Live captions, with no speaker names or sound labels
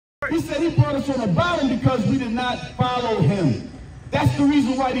He said he brought us on the bottom because we did not follow him. That's the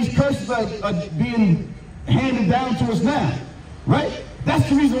reason why these curses are being handed down to us now, right? That's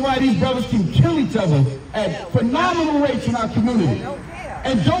the reason why these brothers can kill each other at phenomenal rates in our community.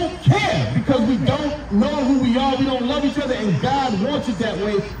 And don't care because we don't know who we are, we don't love each other, and God wants it that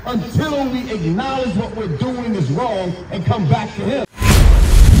way until we acknowledge what we're doing is wrong and come back to him.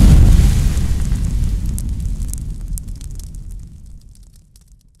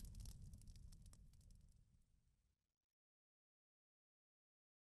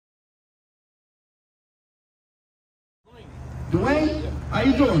 Dwayne, how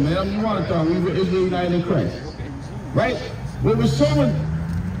you doing, man? I'm Vernon. We're Israel United in Christ, right? What we're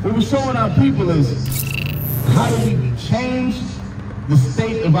showing our people is how do we change the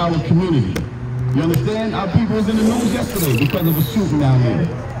state of our community. You understand? Our people was in the news yesterday because of a shooting down there,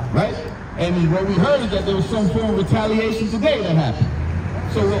 right? And what we heard is that there was some form of retaliation today that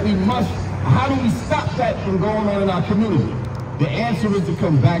happened. So how do we stop that from going on in our community? The answer is to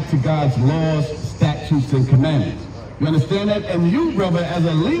come back to God's laws, statutes, and commandments. You understand that? And you, brother, as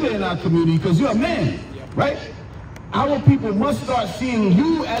a leader in our community, because you're a man, right? Our people must start seeing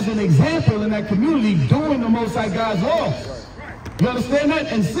you as an example in that community doing the Most High God's laws. You understand that?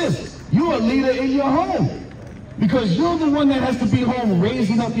 And sis, you're a leader in your home. Because you're the one that has to be home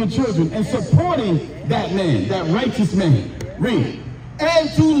raising up your children and supporting that man, that righteous man. Read. And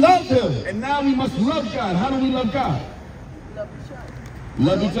to love him. And now we must love God. How do we love God? Love each other?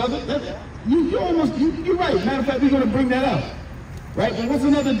 Love each other? You're right. Matter of fact, we're going to bring that up. Right? But what's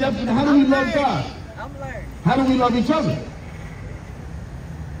another definition? How do we love God? How do we love each other?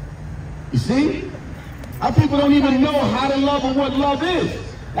 You see? Our people don't even know how to love or what love is.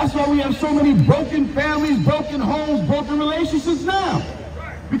 That's why we have so many broken families, broken homes, broken relationships now.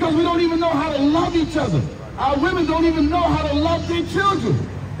 Because we don't even know how to love each other. Our women don't even know how to love their children.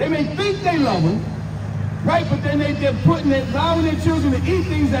 They may think they love them, right? But then they're allowing their children to eat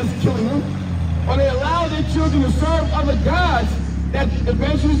things that's killing them, or they allow their children to serve other gods that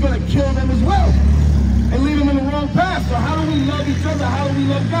eventually is going to kill them as well and lead them in the wrong path. So how do we love each other? How do we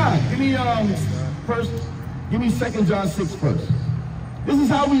love God? Give me 2 John 6 first. This is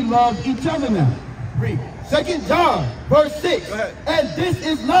how we love each other now. Read. 2 John, verse 6. And this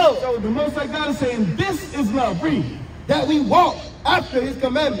is love. So the Most High God is saying, this is love. Read. That we walk after his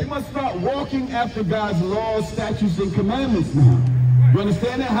commandments. We must start walking after God's laws, statutes, and commandments now. You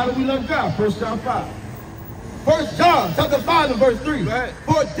understand that? How do we love God? 1 John 5. 1 John chapter 5 and verse 3.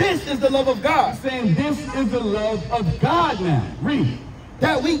 For this is the love of God. He's saying this is the love of God now. Read.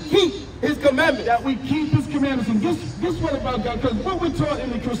 That we keep his commandments. That we keep his commandments. And guess what about God? Because what we're taught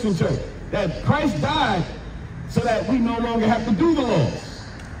in the Christian church, that Christ died so that we no longer have to do the laws.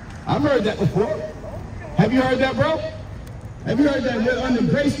 I've heard that before. Have you heard that, bro? Have you heard that we're under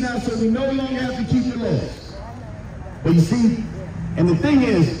grace now so we no longer have to keep the laws? But you see, and the thing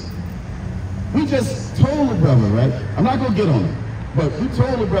is, we just told the brother, right? I'm not going to get on it, but we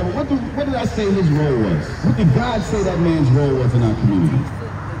told the brother, what did I say his role was? What did God say that man's role was in our community?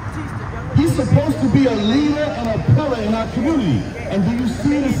 He's supposed to be a leader and a pillar in our community. And do you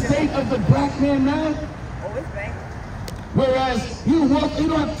see the state of the black man now? Whereas he don't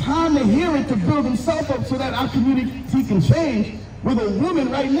have time to hear it to build himself up so that our community can change with a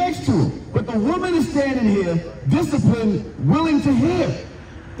woman right next to him. But the woman is standing here, disciplined, willing to hear.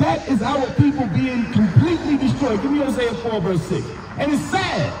 That is our people being completely destroyed. Give me Hosea 4 verse 6. And it's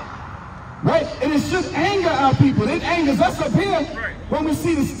sad, right? And it should anger our people. It angers us up here when we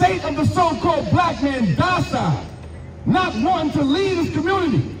see the state of the so-called black man docile, not wanting to lead his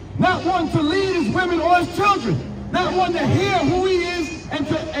community, not wanting to lead his women or his children, not wanting to hear who he is and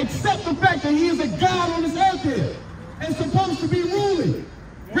to accept the fact that he is a God on this earth here and supposed to be ruling.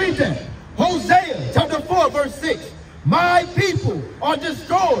 Read that. Hosea chapter 4 verse 6. My people are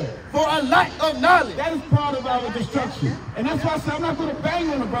destroyed for a lack of knowledge. That is part of our destruction. And that's why I say I'm not going to bang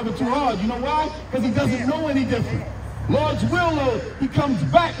on the brother too hard. You know why? Because he doesn't know any different. Lord's will, Lord, he comes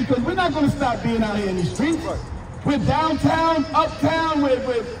back because we're not going to stop being out here in these streets. We're downtown, uptown, we're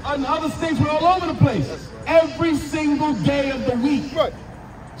in other states, we're all over the place. Every single day of the week.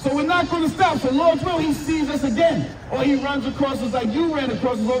 So we're not going to stop. So Lord's will, he sees us again. Or he runs across us like you ran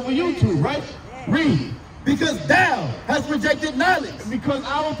across us over YouTube, right? Read. Because thou hast rejected knowledge. Because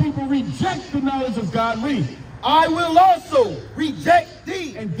our people reject the knowledge of God. Read. I will also reject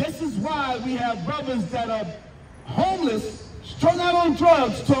thee. And this is why we have brothers that are homeless, strung out on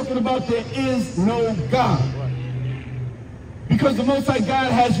drugs, talking about there is no God. Because the Most High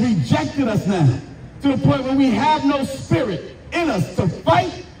God has rejected us now, to the point where we have no spirit in us to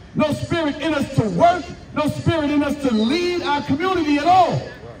fight, no spirit in us to work, no spirit in us to lead our community at all.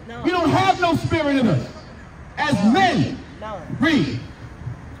 no spirit in us. As men, read.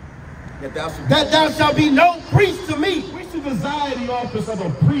 That thou shalt be no priest to me. We should desire the office of a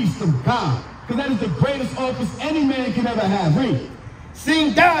priest of God, because that is the greatest office any man can ever have. Read.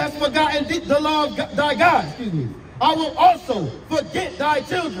 Seeing thou hast forgotten the law of thy God, I will also forget thy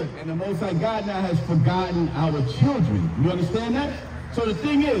children. And the Most High God now has forgotten our children. You understand that? So the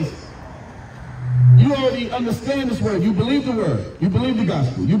thing is, you already understand this word. You believe the word. You believe the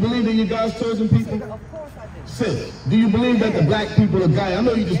gospel. You believe that you're God's chosen people? Of course I do. Sis, do you believe that the black people are God? I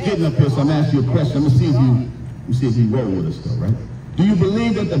know you're just getting up here, so I'm asking you a question. I'm gonna see if you roll with us though, right? Do you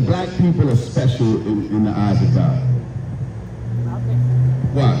believe that the black people are special in the eyes of God?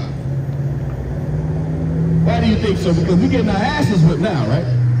 Why? Why do you think so? Because we're getting our asses whipped now, right?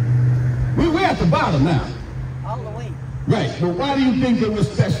 We're at the bottom now. All the way. Right, but why do you think that we're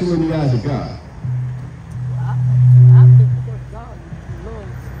special in the eyes of God? I think because God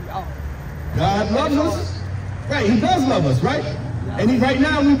loves me all. God loves us? Right, he does love us, right? And right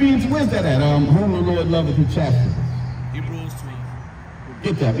now we're being, where's that at? Whom the Lord loveth, he chastens. Hebrews 3.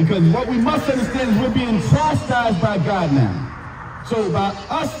 Get that, because what we must understand is we're being chastised by God now. So by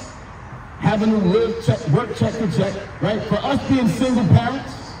us having to live, work check to check, right? For us being single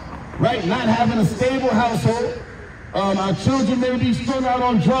parents, right? Not having a stable household. Our children may be strung out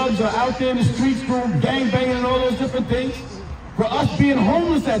on drugs or out there in the streets doing gangbanging and all those different things. For us being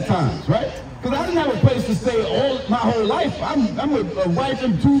homeless at times, right? Because I didn't have a place to stay my whole life. I'm with a wife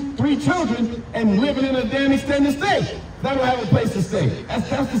and 2-3 children and living in a damn extended state. I don't have a place to stay. That's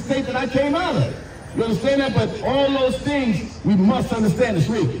the state that I came out of. You understand that? But all those things we must understand. It's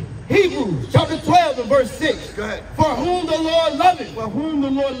real. Hebrews chapter 12 and verse 6. Go ahead. For whom the Lord loveth. For whom the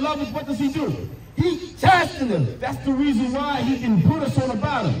Lord loveth, what does he do? He chastened them. That's the reason why he can put us on the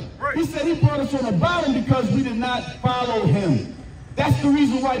bottom. Right. He said he brought us on the bottom because we did not follow him. That's the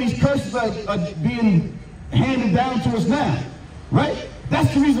reason why these curses are being handed down to us now. Right?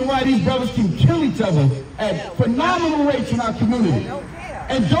 That's the reason why these brothers can kill each other at phenomenal rates in our community.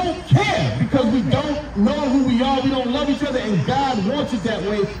 And don't care because we don't know who we are, we don't love each other, and God wants it that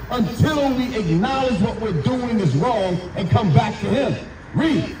way until we acknowledge what we're doing is wrong and come back to him.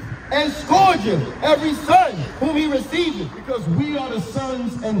 Read. And scourgeth every son whom he receiveth. Because we are the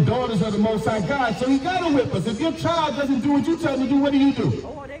sons and daughters of the Most High God, so he got to whip us. If your child doesn't do what you tell them to do, what do you do?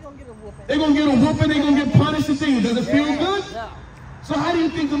 Oh, they're going to get a whooping. They're going to get a whooping, they're going to get punished and things. Does it feel good? No. So how do you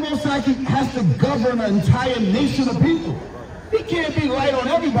think the Most High has to govern an entire nation of people? He can't be light on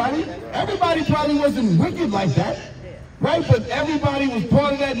everybody. Everybody probably wasn't wicked like that, right? But everybody was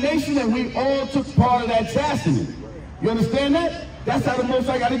part of that nation, and we all took part of that chastening. You understand that? That's how the Most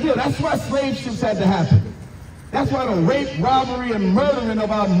High got to deal. That's why slave ships had to happen. That's why the rape, robbery, and murdering of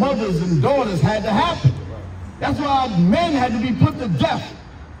our mothers and daughters had to happen. That's why our men had to be put to death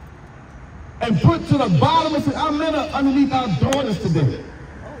and put to the bottom and say, our men are underneath our daughters today.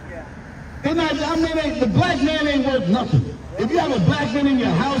 They're not, the black man ain't worth nothing. If you have a black man in your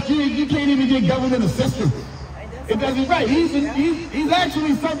house, you can't even get government assistance. It doesn't right. He's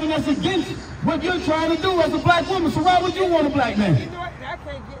actually something that's against what you're trying to do as a black woman. So why would you want a black man? I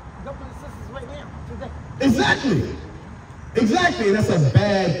can't get government assistance right now, today. Exactly. Exactly. And that's a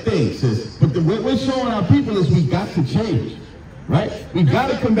bad thing, sis. But what we're showing our people is we got to change. Right? We got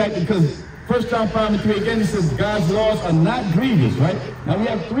to come back because 1 John 5:3 again, it says God's laws are not grievous, right? Now we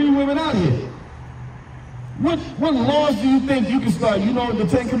have 3 women out here. What laws do you think you can start? You know the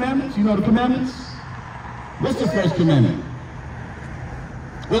 10 commandments? You know the commandments? What's the first commandment?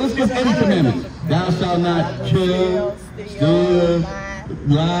 Well, let's get any commandment. Thou shalt not kill, steal,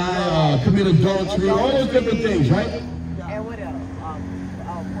 lie, commit adultery, all those different things, right? And what else?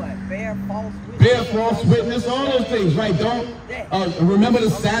 What? Bear false witness. Bear false witness, all those things, right? Don't remember the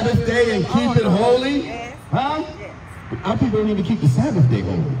Sabbath day and keep it holy. Huh? Our people don't even keep the Sabbath day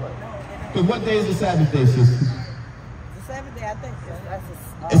holy. Because what day is the Sabbath day, sisters? The Sabbath day, I think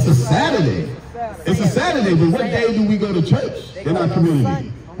it's a Saturday. It's a Saturday, but what day do we go to church in our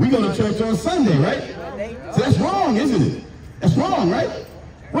community? We go to church on Sunday, right? So that's wrong, isn't it? That's wrong, right?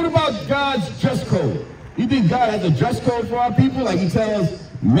 What about God's dress code? You think God has a dress code for our people? Like he tells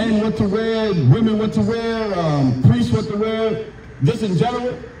men what to wear, women what to wear, priests what to wear, just in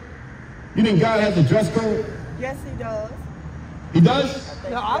general? You think God has a dress code? Yes, he does. He does?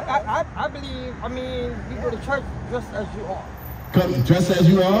 No, I believe, we go to church just as you are. Come dress as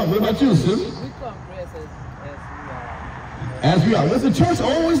you are? What about you, sis? We come dressed As we are. Was the church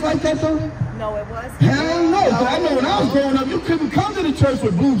always like that, though? No, it wasn't. Hell no. I know when I was growing up, you couldn't come to the church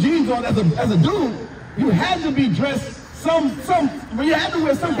with blue jeans on as a dude. You had to be dressed you had to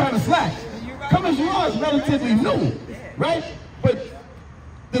wear some kind of slacks. Come as you are is relatively new, right? But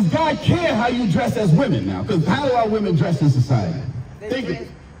Does God care how you dress as women now? Because how do our women dress in society?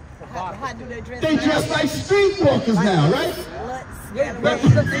 How do they dress? They dress like streetwalkers now, right?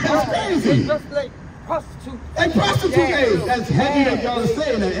 That's crazy. Just like prostitutes. And prostitutes, hey, that's heavy that y'all are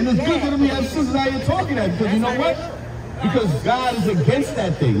saying that. And it's good that we have sisters out here talking that, because you know what? Because God is against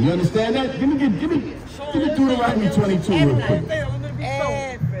that thing. You understand that? Give me Deuteronomy 22 real quick.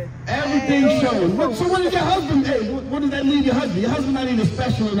 Everything's showing. So what is your husband? Hey, what does that leave your husband? Your husband not even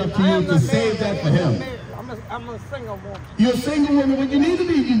special enough to you to save that for him. I'm a single woman. You're a single woman. What you need to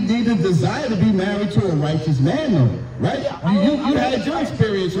be, you need a desire to be married to a righteous man, though, right? You had your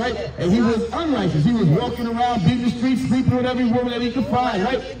experience, right? And he was unrighteous. He was walking around, beating the streets, sleeping with every woman that he could find,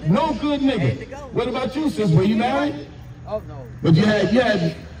 right? No good nigga. What about you, sis? Were you married? Oh no. But you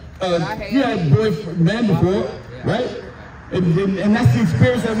had boyfriend, man before, right? And that's the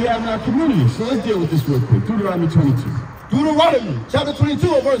experience that we have in our community. So let's deal with this real quick. Deuteronomy 22. Deuteronomy chapter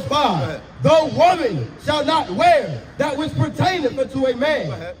 22 and verse 5. The woman shall not wear that which pertaineth unto a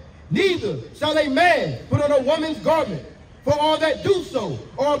man, neither shall a man put on a woman's garment, for all that do so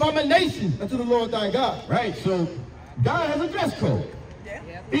are abomination unto the Lord thy God. Right, so God has a dress code.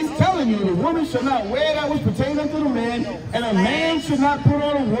 He's telling you the woman shall not wear that which pertains unto the man, and a man should not put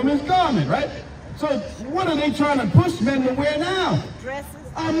on a woman's garment, right? So what are they trying to push men to wear now? Dresses.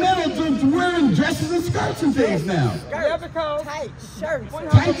 Our men are wearing dresses and skirts and things now. Yeah, because Tight shirts.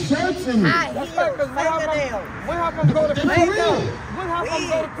 Tight shirts and... High heels. Fingernails. When how come go to prison? That's real. When how come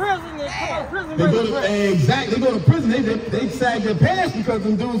go to prison and come out of prison? Exactly, they go to prison. They sag their pants because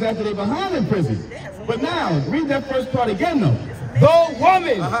them dudes after they behind in prison. But now, read that first part again though. The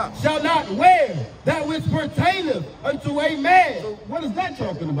woman shall not wear that which pertaineth unto a man. So what is that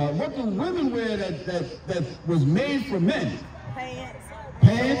talking about? What do women wear that was made for men?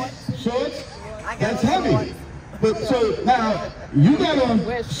 Pants, shorts, that's heavy. But so now you got on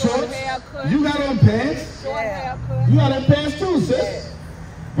shorts, you got on pants, you got on pants too, sis.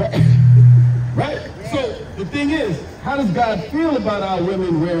 Right? So the thing is, how does God feel about our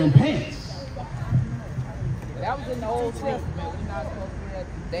women wearing pants? That was in the Old Testament. We're not supposed to wear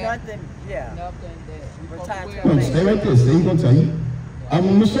that. Nothing, yeah. Nothing that we're supposed to No, wear. stay right there. Stay, he's gonna tell you. I'm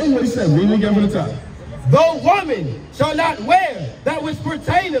gonna show you what he said. Read it again from the top. The woman shall not wear that which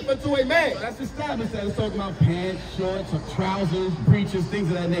pertaineth unto a man. That's established that it's talking about pants, shorts, trousers, breeches, things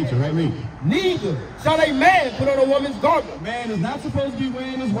of that nature, right? Read. Neither shall a man put on a woman's garment. Man is not supposed to be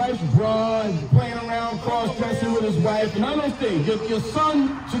wearing his wife's bra and playing around cross-dressing with his wife and none of those things. Your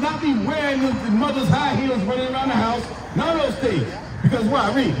son should not be wearing his mother's high heels running around the house. None of those things. Because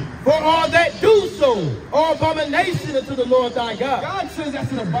why? Read. For all that do so are abomination unto the Lord thy God. God says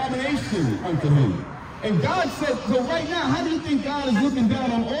that's an abomination unto him. And God says, so right now, how do you think God is looking down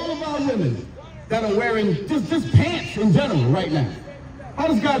on all of our women that are wearing just pants in general right now? How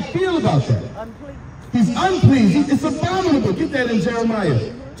does God feel about that? He's unpleased. It's abominable. Get that in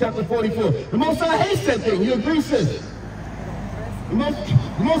Jeremiah chapter 44. The Most High hates that thing. You agree, sis? The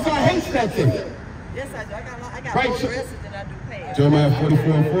Most High hates that thing. Yes, I do. I got Right, more so- dresses than I do pants. Jeremiah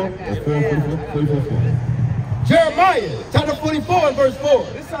 44 and 4? Or 44? Jeremiah chapter 44 and verse 4.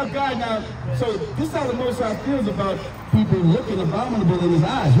 This is how God now, so this is how the Most High feels about people looking abominable in his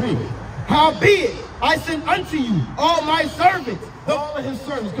eyes. Read. Howbeit I send unto you all my servants. All of his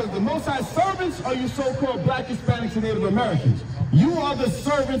servants, because the Most High servants are you so-called Black, Hispanics, and Native Americans. You are the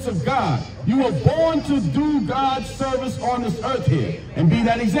servants of God. You were born to do God's service on this earth here and be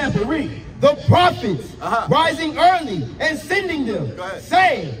that example. Read. The prophets rising early and sending them,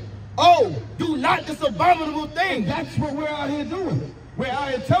 saying, oh, do not this abominable thing. That's what we're out here doing. We're out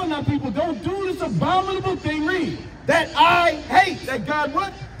here telling our people, don't do this abominable thing. Read. That I hate. That God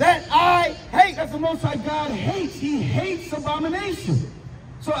what? That I hate. That's the Most High God hates. He hates abomination.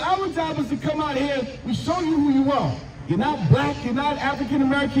 So our job is to come out here, we show you who you are. You're not Black, you're not African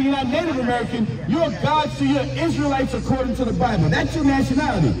American, you're not Native American. You're God, so you're Israelites according to the Bible. That's your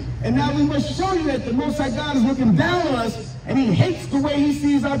nationality. And now we must show you that the Most High God is looking down on us and he hates the way he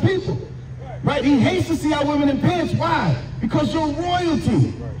sees our people. Right? He hates to see our women in pants. Why? Because you're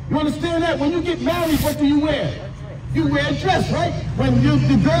royalty. You understand that? When you get married, what do you wear? You wear a dress, right? When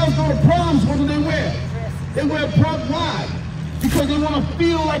the girls go to proms, what do they wear? They wear prom. Why? Because they want to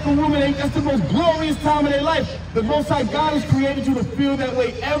feel like a woman. That's the most glorious time of their life. The Most High God has created you to feel that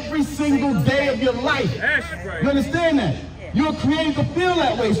way every single day of your life. You understand that? You're created to feel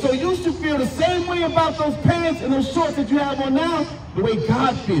that way. So you should feel the same way about those pants and those shorts that you have on now, the way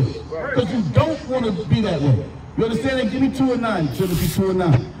God feels. Because you don't want to be that way. You understand that? Give me 2 and 9. Timothy 2 and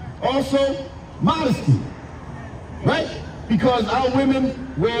 9. Also, modesty. Right? Because our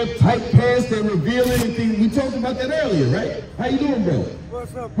women wear tight pants, they're revealing and things. We talked about that earlier, right? How you doing, bro?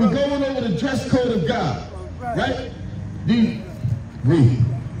 What's up, We're brother? going over the dress code of God, right? Read.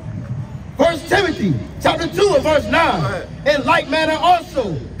 1 Timothy chapter 2 and verse 9. In like manner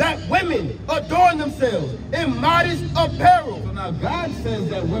also, that women adorn themselves in modest apparel. So now God says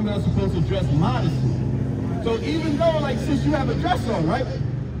that women are supposed to dress modestly. So even though, like, sis, you have a dress on, right?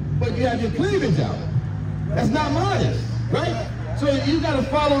 But you have your cleavage out. That's not modest, right? So you got to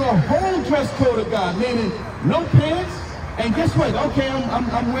follow the whole dress code of God, meaning no pants. And guess what? Okay,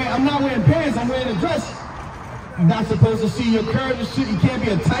 I'm not wearing pants. I'm wearing a dress. You're not supposed to see your curves and shit. It can't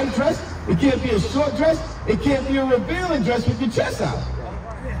be a tight dress. It can't be a short dress. It can't be a revealing dress with your chest out.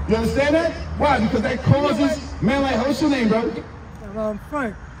 You understand that? Why? Because that causes, man, like, what's your name, bro?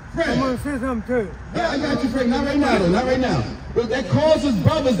 Frank. Frank. I'm gonna say something to you. Yeah, I got you, Frank. Not right now, though. Not right now. But that causes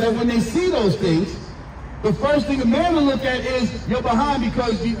brothers that when they see those things, the first thing a man will look at is you're behind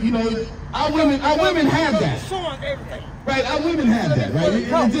because, you know, our women have that. Showing everything. Right, our women have that, right?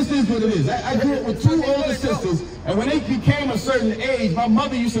 It just is what it is. I grew up with 2 older sisters, and when they became a certain age, my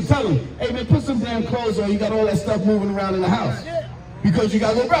mother used to tell them, hey man, put some damn clothes on, you got all that stuff moving around in the house. Because you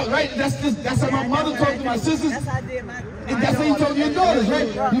got to go out, right? That's how my mother talked to my sisters. That's how I did my That's how you talk to your daughters, right?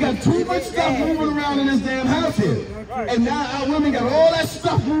 You got too much stuff moving around in this damn house here. And now our women got all that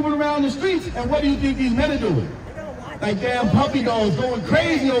stuff moving around the streets, and what do you think these men are doing? Like damn puppy dogs going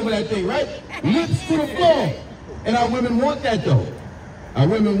crazy over that thing, right? Lips to the floor. And our women want that though. Our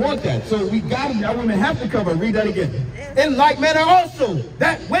women want that. So our women have to cover. Read that again. In like manner also,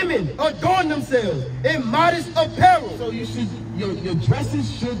 that women adorn themselves in modest apparel. So your dresses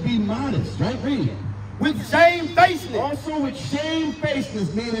should be modest, right? Read. With shamefacedness. Also with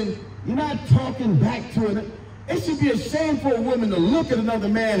shamefacedness, meaning you're not talking back to it. It should be a shame for a woman to look at another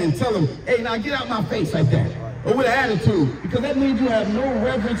man and tell him, hey, now get out my face like that. Or with an attitude, because that means you have no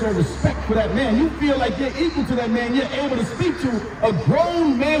reverence or respect for that man. You feel like you're equal to that man. You're able to speak to a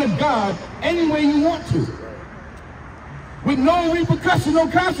grown man of God any way you want to. With no repercussion, no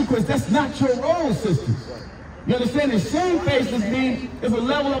consequence. That's not your role, sisters. You understand? And shamefacedness means it's a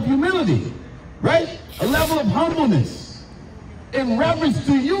level of humility, right? A level of humbleness. In reverence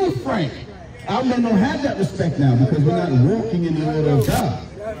to you, Frank. Our men don't have that respect now because we're not walking in the order of God.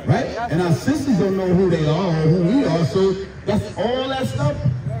 Right? And our sisters don't know who they are or who we are, so that's all that stuff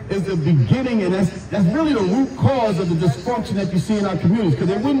is the beginning, and that's really the root cause of the dysfunction that you see in our communities, because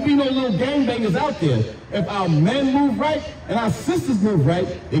there wouldn't be no little gangbangers out there if our men move right and our sisters move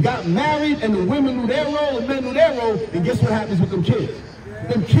right. They got married and the women knew their role and men knew their role, and guess what happens with them kids?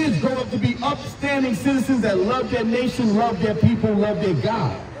 Them kids grow up to be upstanding citizens that love their nation, love their people, love their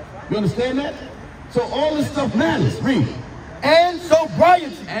God. You understand that? So all this stuff matters. Read. And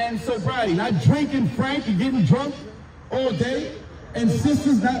sobriety. And sobriety. Not drinking, Frank, and getting drunk all day. And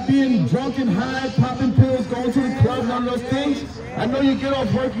sisters not being drunk and high, popping pills, going to the club, none of those things. I know you get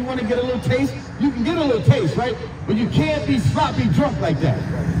off work, you want to get a little taste. You can get a little taste, right? But you can't be sloppy drunk like that.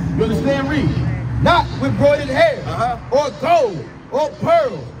 You understand, Reed? Not with broided hair, or gold, or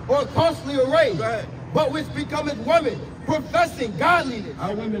pearls, or costly array, but which becometh women, professing godliness.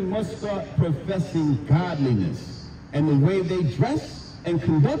 Our women must start professing godliness. And the way they dress and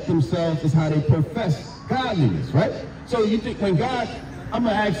conduct themselves is how they profess godliness, right? So you think when God, I'm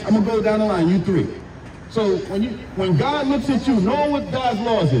gonna go down the line, you 3. So when God looks at you, knowing what God's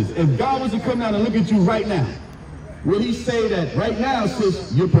laws is, if God was to come down and look at you right now, will he say that right now,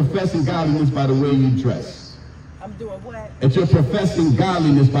 sis, you're professing godliness by the way you dress? I'm doing what? That you're professing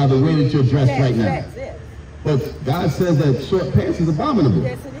godliness by the way that you're dressed right now. That's it. But God says that short pants is abominable.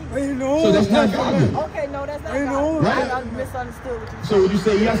 Yes, it is. So that's not godly. Okay, no, that's not God. Right? I misunderstood what you said. So would you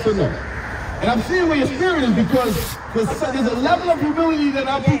say yes or no? And I'm seeing where your spirit is because there's a level of humility that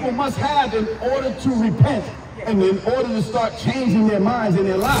our people must have in order to repent and in order to start changing their minds and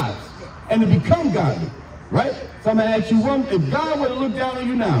their lives and to become godly, right? So I'm going to ask you one, if God were to look down on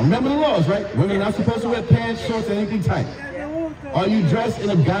you now, remember the laws, right? Women are not supposed to wear pants, shorts, or anything tight. Are you dressed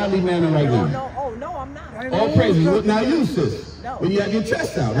in a godly manner right now? No, I'm not. All praises. Now you, sis. No. When you have your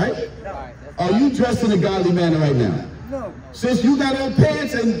chest out, right? No. Are you dressed in a godly manner right now? No. Since you got on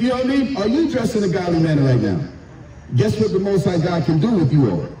pants and, you know what I mean? Are you dressed in a godly manner right now? Guess what the Most High God can do with you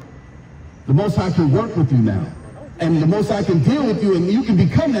all? The Most High can work with you now. And the Most High can deal with you, and you can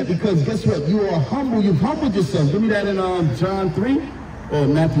become that because guess what? You are humble. You've humbled yourself. Give me that in John 3 or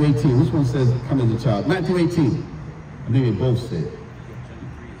Matthew 18. Which one says come as a child? Matthew 18. I think they both say it.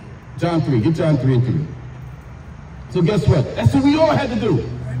 John 3. Get John 3 and 3. So guess what? That's what we all had to do.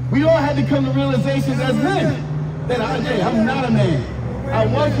 We all had to come to realizations as men that I'm not a man. I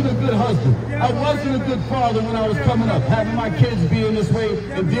wasn't a good husband. I wasn't a good father when I was coming up, having my kids being this way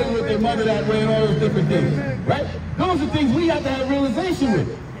and dealing with their mother that way and all those different things, right? Those are things we have to have realization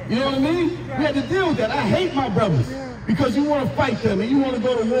with. You know what I mean? We have to deal with that. I hate my brothers because you want to fight them and you want to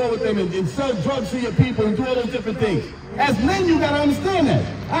go to war with them and sell drugs to your people and do all those different things. As men, you got to understand that.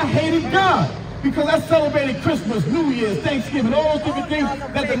 I hated God because I celebrated Christmas, New Year's, Thanksgiving, all those different things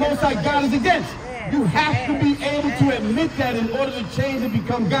that the Most High God is against. You have to be able to admit that in order to change and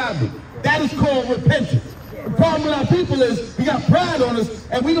become godly. That is called repentance. The problem with our people is we got pride on us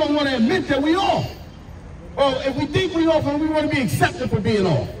and we don't want to admit that we off. Or if we think we off and we want to be accepted for being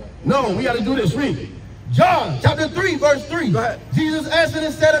off. No, we got to do this. Read. John chapter 3, verse 3. Jesus answered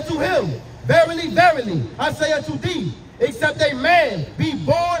and said unto him, Verily, verily, I say unto thee, except a man be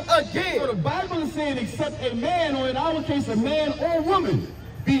born again. So the Bible is saying except a man, or in our case a man or woman,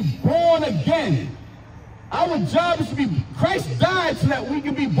 be born again. Our job is to be, Christ died so that we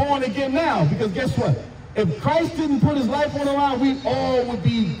can be born again now. Because guess what? If Christ didn't put his life on the line, we all would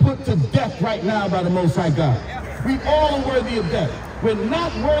be put to death right now by the Most High God. We all are worthy of death. We're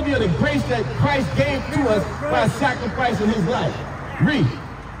not worthy of the grace that Christ gave to us by sacrificing his life. Read.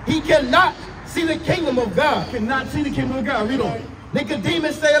 He cannot see the kingdom of God. Cannot see the kingdom of God. Read on.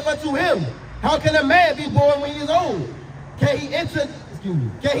 Nicodemus saith unto him, How can a man be born when he is old? Can he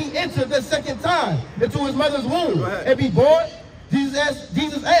enter the second time into his mother's womb and be born?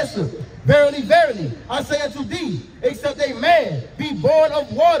 Jesus answered, Verily, verily, I say unto thee, except a man be born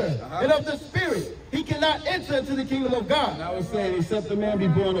of water and of the Spirit, he cannot enter into the kingdom of God. And I was saying, except a man be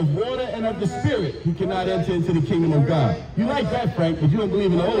born of water and of the Spirit, he cannot enter into the kingdom of God. You like that, Frank, but you don't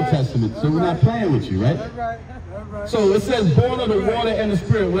believe in the Old Testament, so we're not playing with you, right? So it says born of the water and the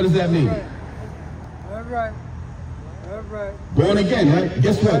Spirit. What does that mean? Born again, right?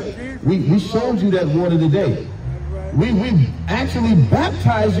 Guess what? We showed you that water today. We actually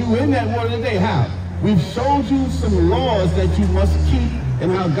baptized you in that water today. How? We've showed you some laws that you must keep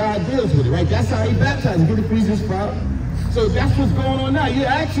and how God deals with it, right? That's how he baptized. Get Ephesians 5. So that's what's going on now. You're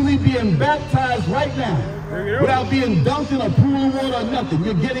actually being baptized right now without being dunked in a pool of water or nothing.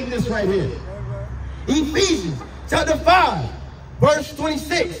 You're getting this right here. Ephesians chapter 5, verse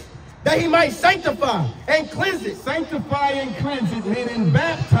 26. That he might sanctify and cleanse it. Sanctify and cleanse it, meaning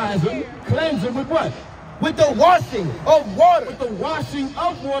baptize them, cleanse them with what? With the washing of water. With the washing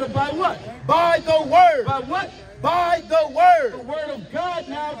of water by what? By the word. By what? By the word. The word of God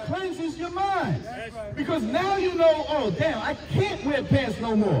now cleanses your mind. Because now you know, oh damn, I can't wear pants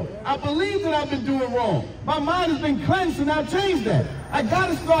no more. I believe that I've been doing wrong. My mind has been cleansed and I've changed that. I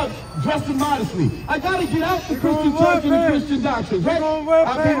gotta start dressing modestly. I gotta get out the Christian church and the Christian doctrines, right?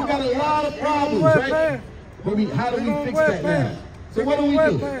 Our people got a lot of problems, right? But how do we fix that now? So what do we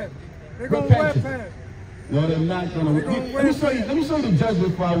do? Repentance. No, they're not gonna. Let me show you the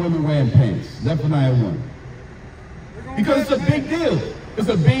judgment for our women wearing pants. Zephaniah 1. Because it's a big deal. It's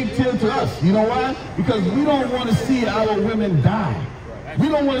a big deal to us. You know why? Because we don't want to see our women die. We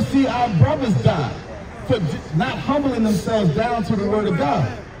don't want to see our brothers die for not humbling themselves down to the word of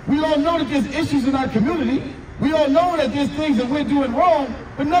God. We all know that there's issues in our community. We all know that there's things that we're doing wrong,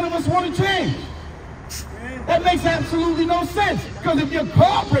 but none of us want to change. That makes absolutely no sense. Because if your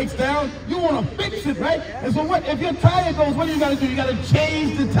car breaks down, you want to fix it, right? And so what? If your tire goes, what do you got to do? You got to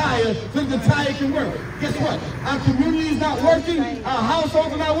change the tire so the tire can work. Guess what? Our community is not working. Our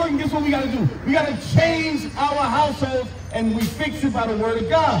households are not working. Guess what we got to do? We got to change our households, and we fix it by the word of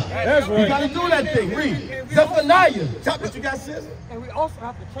God. That's right. We got to do that thing. Read. Zephaniah. What you got, sis? And we also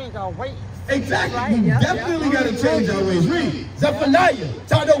have to change our ways. Exactly. We definitely got to change our ways. Read. Zephaniah,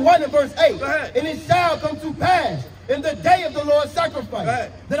 chapter 1 and verse 8. And it shall come to pass in the day of the Lord's sacrifice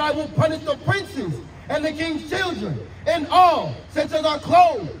that I will punish the princes and the king's children and all such as are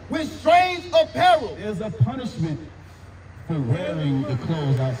clothed with strange apparel. There's a punishment for wearing the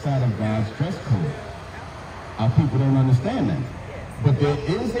clothes outside of God's dress code. Our people don't understand that. But there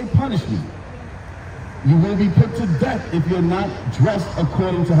is a punishment. You will be put to death if you're not dressed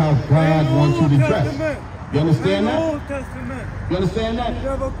according to how God wants you to dress. You understand that? You understand that?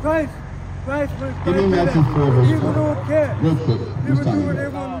 Give me Matthew 4 verse 12. Real quick.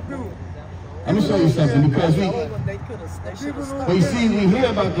 Let me show you something, because you see, we hear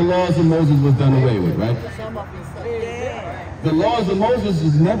about the laws of Moses was done away with, right? The laws of Moses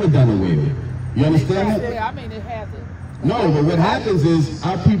is never done away with. You understand that? Yeah, I mean, it hasn't. No, but what happens is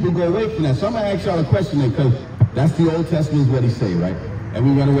our people go away from that. So I'm going to ask y'all a question, because that's the Old Testament is what he say, right? And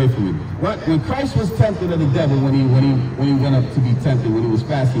we run away from it. What? When Christ was tempted of the devil, when he went up to be tempted, when he was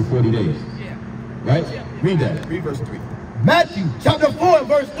fasting 40 days, right? Read that. Read verse 3. Matthew chapter 4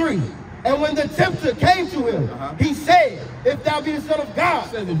 verse 3. And when the tempter came to him, he said, if thou be the Son of God,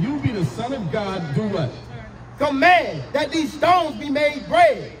 He said, if you be the Son of God, do what? command that these stones be made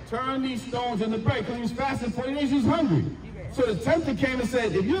bread. Turn these stones into bread, because he was fasting 40 days, he was hungry. So the tempter came and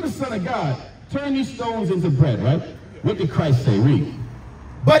said, if you're the Son of God, turn these stones into bread, right? What did Christ say? Read.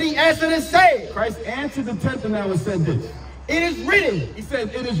 But he answered and said, Christ answered the tempter now and said this. it is written. He said,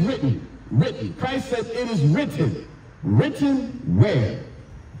 it is written. Written. Christ said, it is written. Written where?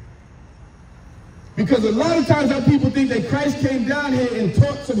 Because a lot of times our people think that Christ came down here and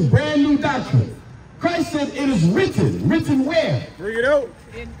taught some brand new doctrine. Christ said, it is written. Written where? Bring it out.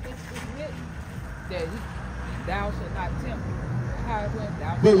 It's written that thou shalt not tempt. How it went,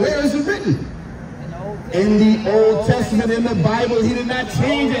 thou But where is it written? in the Old Testament. In the Old Testament, in the Bible, he did not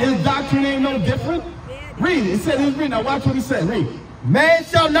change it. His doctrine ain't no different. Read it. It said it's written. Now watch what he said. Read. Man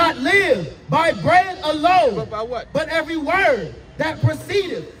shall not live by bread alone, But by what? but every word that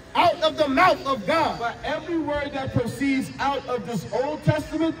proceedeth out of the mouth of God. But every word that proceeds out of this Old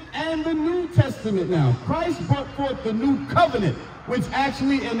Testament and the New Testament now. Christ brought forth the new covenant, which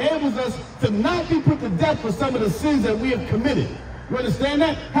actually enables us to not be put to death for some of the sins that we have committed. You understand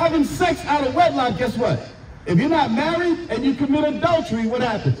that? Having sex out of wedlock, guess what? If you're not married and you commit adultery, what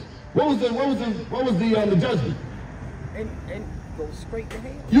happens? What was the judgment? And go straight to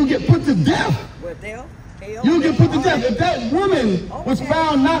hell. You get put to death. Well, hell. You get put to death. If that woman was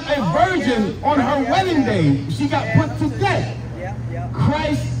found not a virgin on her wedding day, she got put to death. Yeah.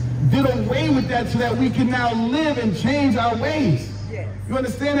 Christ did away with that so that we can now live and change our ways. Yes. You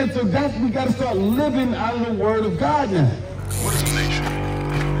understand that? So that we got to start living out of the Word of God now. What is a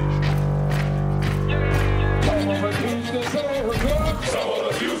nation?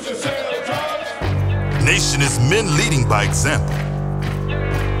 Nation is men leading by example.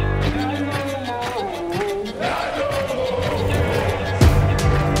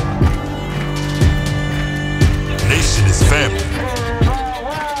 Nation is family.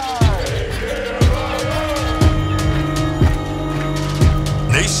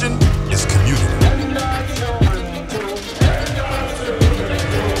 Nation is community.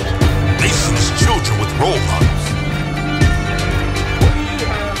 Nation is children with role models.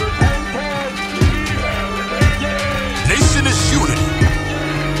 Nation is unity.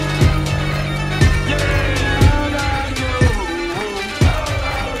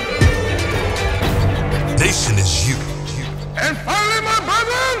 Nation is you. And finally, my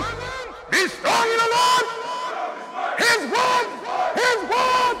brethren, be strong.